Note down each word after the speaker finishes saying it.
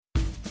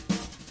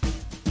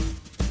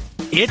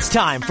It's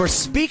time for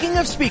Speaking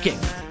of Speaking.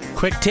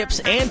 Quick tips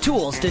and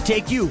tools to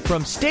take you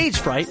from stage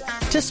fright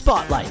to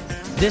spotlight.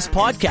 This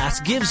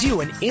podcast gives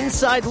you an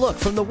inside look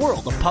from the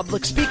world of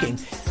public speaking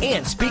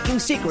and speaking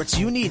secrets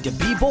you need to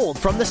be bold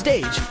from the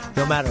stage,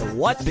 no matter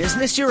what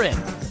business you're in.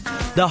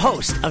 The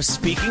host of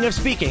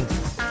Speaking,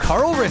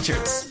 Carl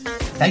Richards.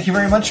 Thank you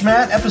very much,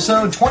 Matt.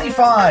 Episode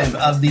 25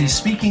 of the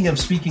Speaking of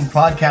Speaking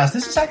podcast.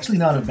 This is actually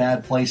not a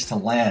bad place to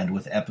land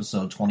with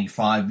episode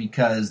 25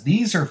 because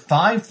these are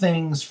 5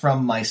 things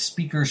from my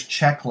speaker's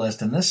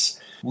checklist, and this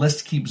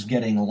list keeps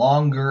getting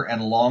longer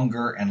and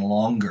longer and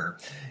longer.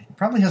 It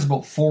probably has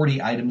about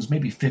 40 items,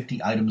 maybe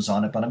 50 items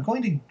on it, but I'm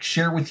going to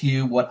share with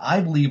you what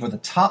I believe are the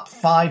top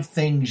 5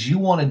 things you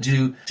want to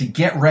do to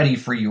get ready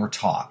for your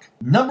talk.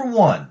 Number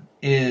 1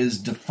 is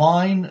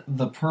define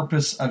the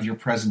purpose of your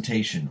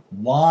presentation.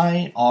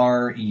 Why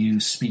are you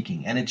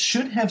speaking? And it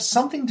should have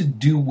something to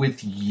do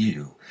with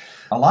you.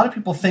 A lot of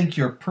people think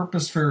your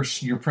purpose for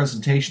your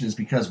presentation is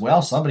because,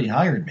 well, somebody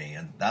hired me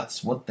and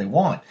that's what they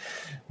want.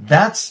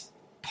 That's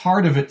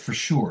part of it for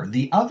sure.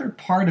 The other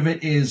part of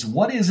it is,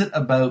 what is it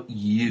about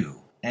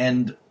you?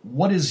 And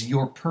what is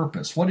your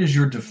purpose? What is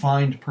your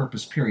defined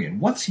purpose, period?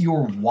 What's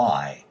your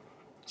why?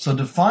 So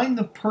define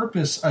the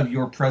purpose of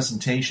your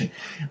presentation.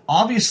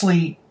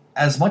 Obviously,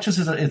 as much as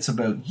it's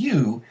about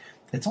you,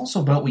 it's also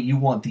about what you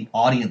want the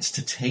audience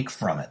to take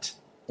from it.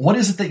 What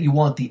is it that you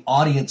want the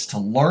audience to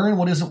learn?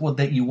 What is it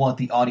that you want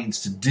the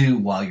audience to do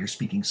while you're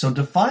speaking? So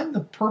define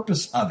the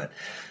purpose of it.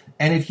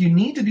 And if you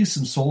need to do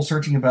some soul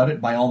searching about it,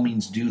 by all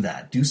means do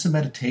that. Do some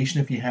meditation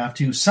if you have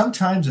to.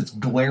 Sometimes it's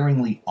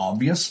glaringly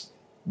obvious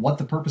what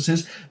the purpose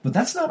is, but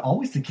that's not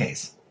always the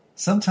case.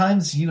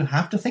 Sometimes you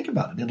have to think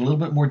about it in a little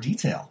bit more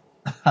detail.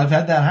 I've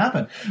had that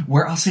happen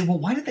where I'll say, well,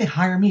 why did they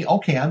hire me?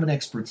 Okay, I'm an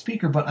expert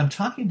speaker, but I'm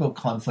talking about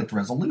conflict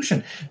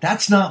resolution.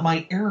 That's not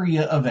my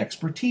area of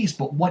expertise,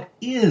 but what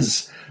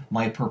is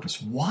my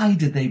purpose? Why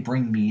did they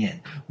bring me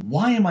in?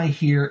 Why am I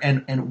here?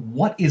 And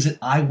what is it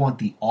I want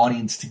the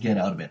audience to get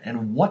out of it?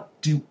 And what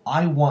do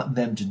I want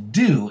them to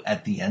do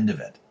at the end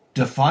of it?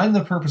 Define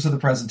the purpose of the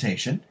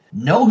presentation.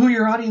 Know who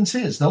your audience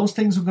is. Those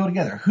things will go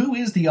together. Who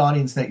is the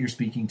audience that you're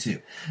speaking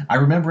to? I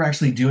remember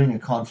actually doing a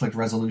conflict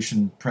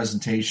resolution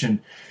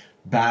presentation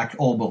back,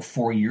 about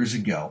 4 years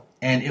ago.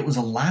 And it was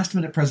a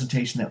last-minute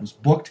presentation that was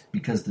booked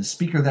because the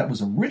speaker that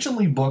was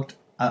originally booked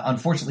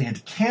unfortunately had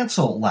to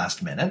cancel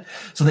last minute.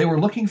 So they were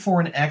looking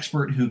for an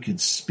expert who could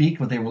speak,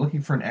 but they were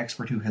looking for an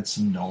expert who had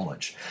some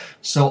knowledge.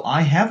 So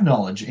I have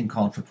knowledge in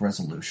conflict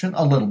resolution,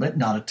 a little bit,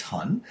 not a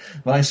ton,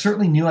 but I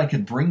certainly knew I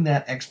could bring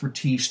that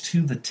expertise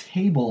to the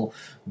table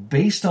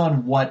based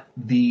on what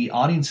the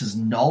audience's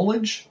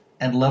knowledge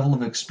and level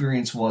of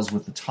experience was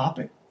with the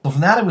topic. So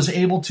from that, I was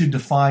able to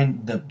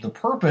define the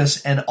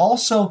purpose and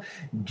also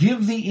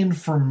give the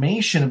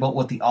information about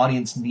what the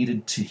audience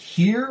needed to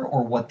hear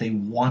or what they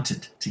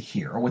wanted to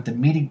hear or what the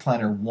meeting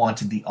planner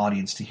wanted the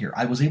audience to hear.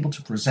 I was able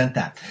to present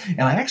that.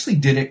 And I actually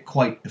did it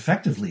quite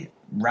effectively.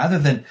 Rather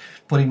than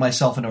putting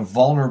myself in a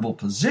vulnerable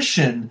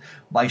position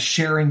by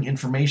sharing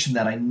information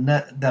that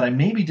I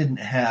maybe didn't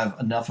have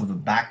enough of a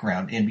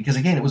background in, because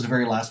again, it was a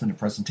very last-minute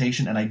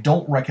presentation, and I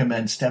don't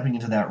recommend stepping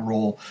into that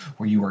role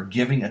where you are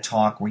giving a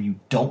talk where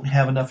you don't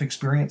have enough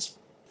experience.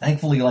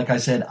 Thankfully, like I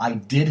said, I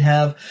did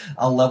have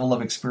a level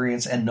of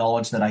experience and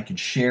knowledge that I could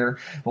share,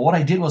 but what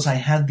I did was I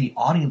had the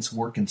audience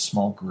work in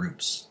small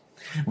groups,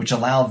 which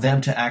allowed them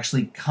to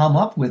actually come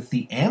up with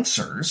the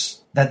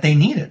answers that they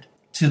needed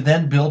to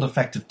then build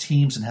effective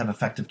teams and have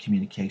effective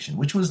communication,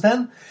 which was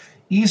then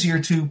easier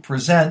to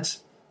present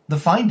the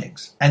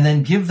findings and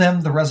then give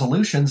them the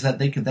resolutions that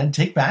they could then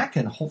take back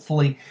and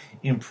hopefully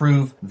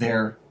improve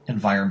their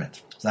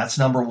environment. So that's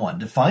number 1.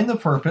 Define the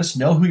purpose,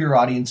 know who your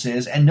audience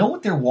is, and know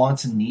what their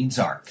wants and needs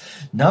are.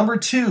 Number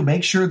 2,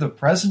 make sure the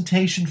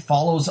presentation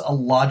follows a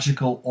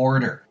logical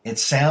order. It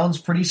sounds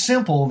pretty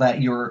simple that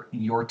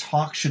your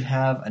talk should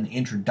have an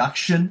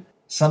introduction,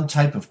 some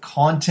type of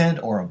content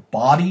or a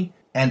body,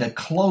 and a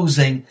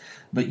closing,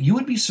 but you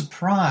would be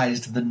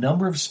surprised the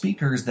number of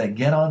speakers that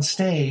get on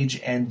stage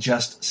and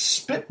just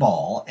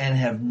spitball and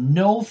have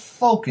no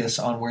focus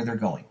on where they're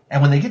going.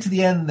 And when they get to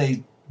the end,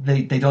 they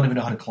don't even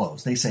know how to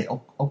close. They say,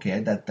 oh,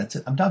 okay, that's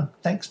it. I'm done.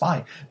 Thanks,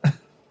 bye.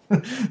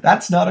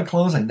 That's not a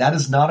closing. That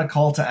is not a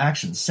call to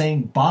action.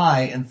 Saying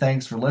bye and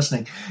thanks for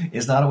listening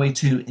is not a way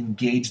to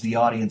engage the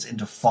audience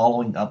into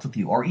following up with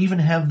you or even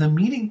have the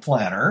meeting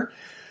planner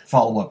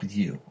follow up with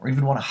you, or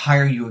even want to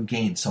hire you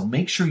again. So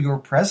make sure your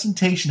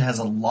presentation has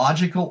a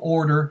logical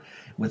order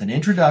with an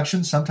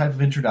introduction, some type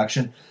of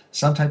introduction,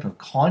 some type of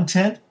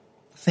content.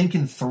 Think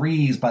in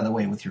 3s, by the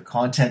way, with your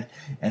content,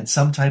 and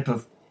some type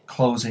of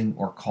closing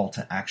or call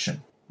to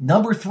action.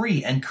 Number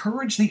 3,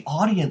 encourage the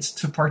audience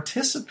to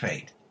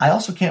participate. I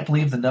also can't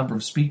believe the number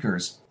of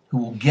speakers who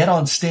will get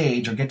on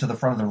stage or get to the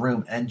front of the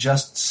room and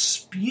just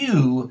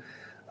spew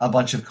a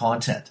bunch of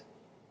content.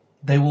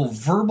 They will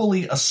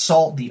verbally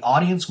assault the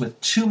audience with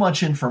too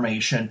much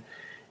information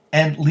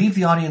and leave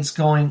the audience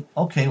going,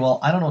 okay, well,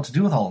 I don't know what to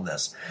do with all of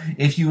this.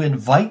 If you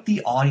invite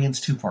the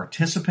audience to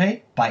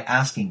participate by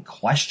asking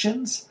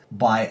questions,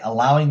 by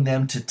allowing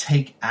them to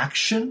take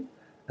action,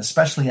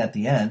 especially at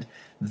the end,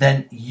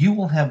 then you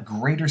will have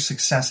greater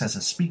success as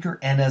a speaker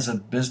and as a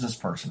business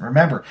person.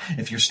 Remember,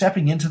 if you're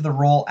stepping into the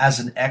role as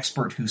an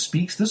expert who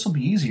speaks, this will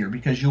be easier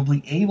because you'll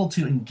be able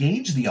to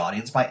engage the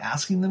audience by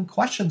asking them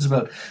questions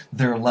about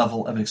their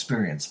level of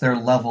experience, their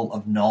level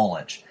of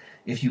knowledge,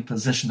 if you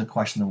position the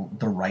question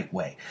the right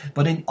way.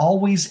 But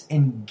always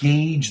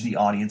engage the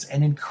audience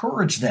and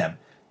encourage them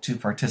to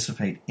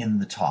participate in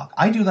the talk.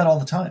 I do that all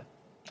the time.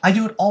 I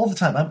do it all the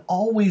time. I'm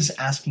always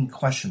asking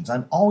questions.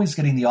 I'm always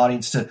getting the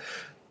audience to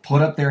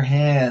put up their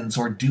hands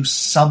or do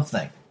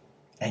something.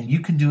 And you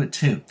can do it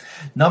too.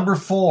 Number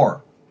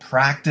 4,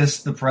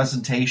 practice the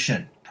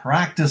presentation.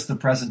 Practice the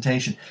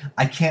presentation.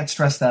 I can't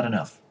stress that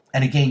enough.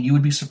 And again, you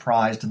would be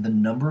surprised at the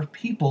number of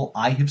people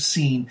I have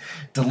seen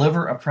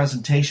deliver a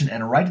presentation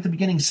and right at the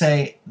beginning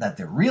say that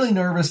they're really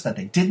nervous, that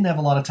they didn't have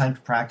a lot of time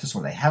to practice,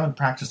 or they haven't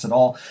practiced at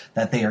all,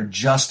 that they are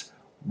just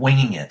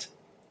winging it.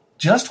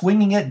 Just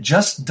winging it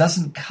just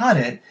doesn't cut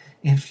it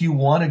if you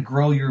want to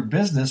grow your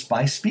business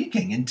by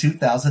speaking in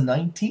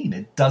 2019.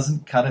 It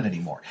doesn't cut it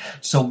anymore.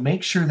 So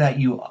make sure that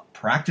you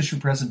practice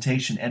your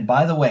presentation. And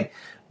by the way,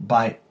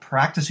 by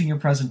practicing your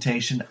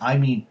presentation, I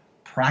mean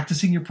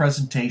practicing your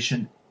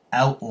presentation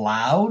out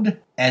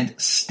loud and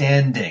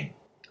standing.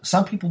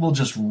 Some people will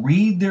just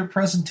read their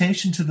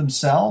presentation to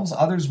themselves.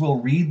 Others will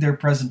read their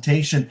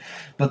presentation,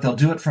 but they'll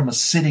do it from a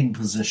sitting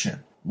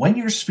position. When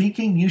you're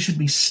speaking, you should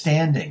be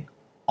standing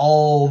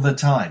all the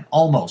time,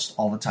 almost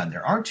all the time.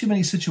 There aren't too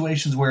many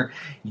situations where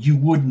you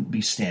wouldn't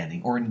be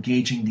standing or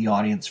engaging the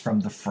audience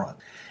from the front.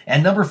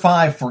 And number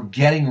 5, for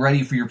getting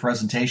ready for your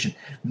presentation,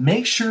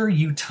 make sure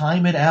you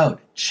time it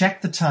out.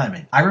 Check the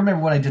timing. I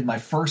remember when I did my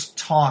first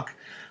talk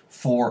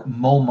for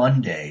Mo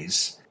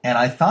Mondays, and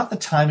I thought the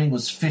timing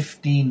was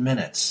 15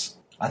 minutes.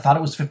 I thought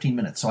it was 15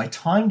 minutes. So I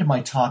timed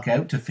my talk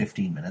out to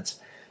 15 minutes.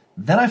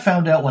 Then I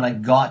found out when I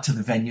got to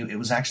the venue, it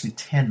was actually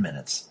 10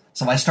 minutes.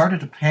 So I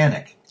started to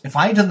panic. If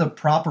I had done the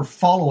proper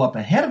follow-up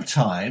ahead of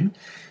time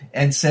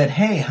and said,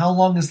 hey, how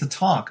long is the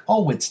talk?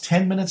 Oh, it's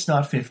 10 minutes,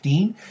 not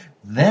 15.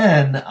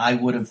 Then I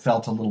would have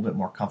felt a little bit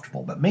more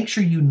comfortable. But make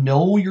sure you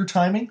know your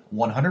timing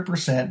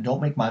 100%.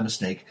 Don't make my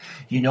mistake.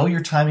 You know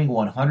your timing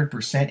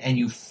 100% and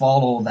you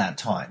follow that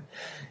time.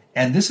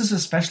 And this is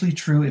especially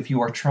true if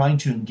you are trying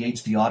to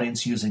engage the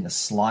audience using a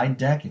slide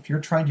deck. If you're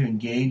trying to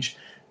engage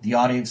the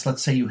audience,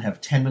 let's say you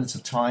have 10 minutes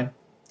of time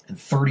and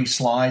 30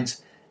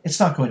 slides, it's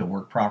not going to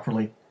work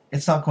properly.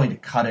 It's not going to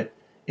cut it.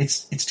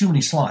 It's too many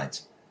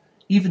slides.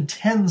 Even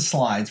 10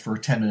 slides for a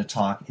 10-minute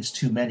talk is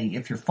too many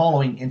if you're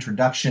following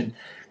introduction,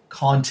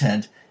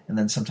 content, and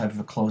then some type of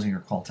a closing or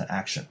call to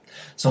action.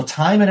 So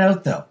time it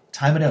out, though.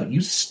 Time it out.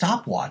 Use a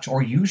stopwatch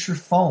or use your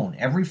phone.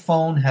 Every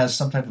phone has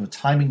some type of a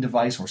timing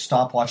device or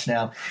stopwatch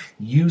now.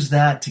 Use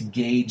that to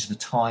gauge the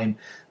time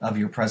of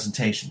your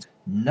presentations.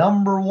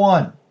 Number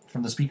 1,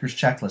 from the speaker's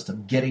checklist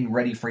of getting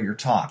ready for your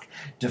talk.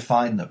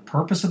 Define the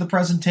purpose of the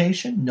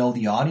presentation, know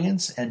the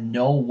audience, and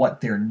know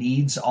what their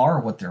needs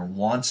are, what their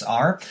wants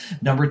are.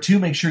 Number 2,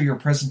 make sure your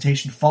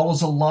presentation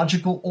follows a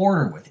logical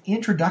order with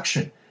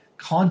introduction,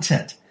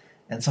 content,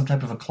 and some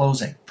type of a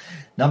closing.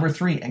 Number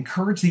 3,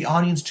 encourage the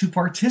audience to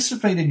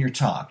participate in your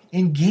talk.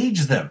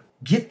 Engage them.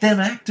 Get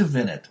them active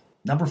in it.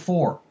 Number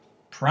 4,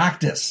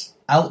 practice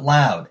out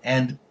loud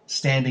and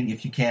standing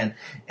if you can.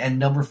 And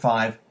number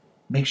 5,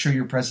 make sure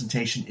your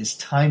presentation is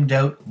timed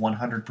out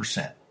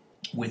 100%,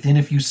 within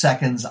a few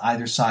seconds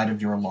either side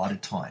of your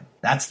allotted time.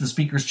 That's the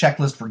speaker's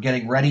checklist for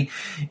getting ready.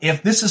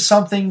 If this is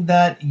something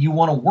that you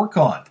want to work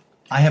on,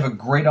 I have a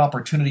great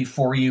opportunity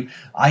for you.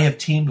 I have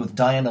teamed with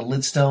Diana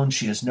Lidstone.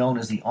 She is known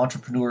as the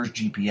Entrepreneur's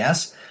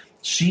GPS.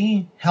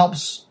 She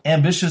helps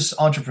ambitious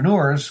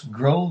entrepreneurs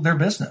grow their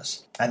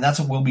business. And that's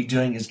what we'll be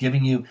doing, is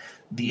giving you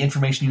the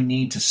information you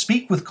need to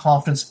speak with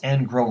confidence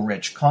and grow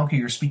rich. Conquer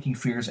your speaking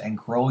fears and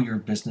grow your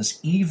business,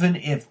 even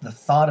if the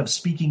thought of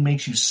speaking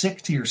makes you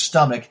sick to your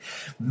stomach.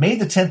 May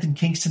the 10th in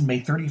Kingston, May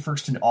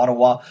 31st in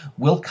Ottawa.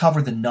 We'll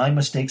cover the 9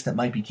 mistakes that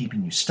might be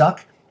keeping you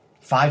stuck,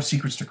 5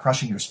 secrets to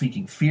crushing your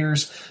speaking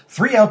fears,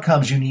 3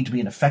 outcomes you need to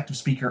be an effective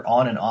speaker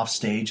on and off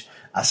stage,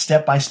 a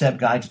step-by-step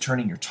guide to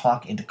turning your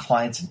talk into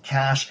clients and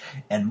cash,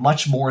 and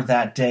much more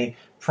that day.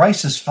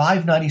 Price is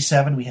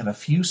 $5.97. We have a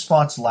few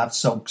spots left,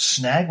 so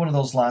snag one of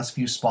those last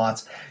few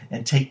spots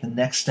and take the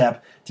next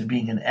step to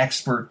being an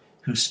expert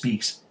who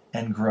speaks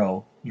and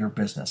grow your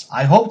business.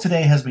 I hope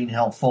today has been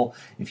helpful.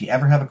 If you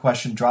ever have a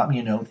question, drop me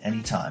a note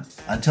anytime.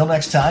 Until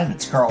next time,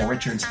 it's Carl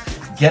Richards.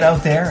 Get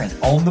out there and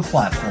own the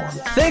platform.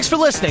 Thanks for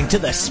listening to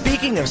the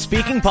Speaking of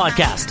Speaking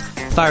podcast.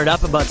 Fired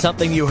up about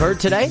something you heard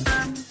today?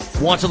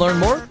 Want to learn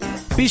more?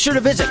 Be sure to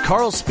visit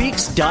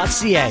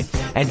carlspeaks.ca.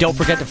 And don't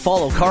forget to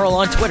follow Carl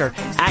on Twitter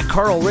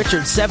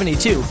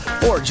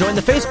 @CarlRichards72 or join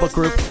the Facebook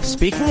group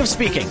Speaking of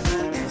Speaking.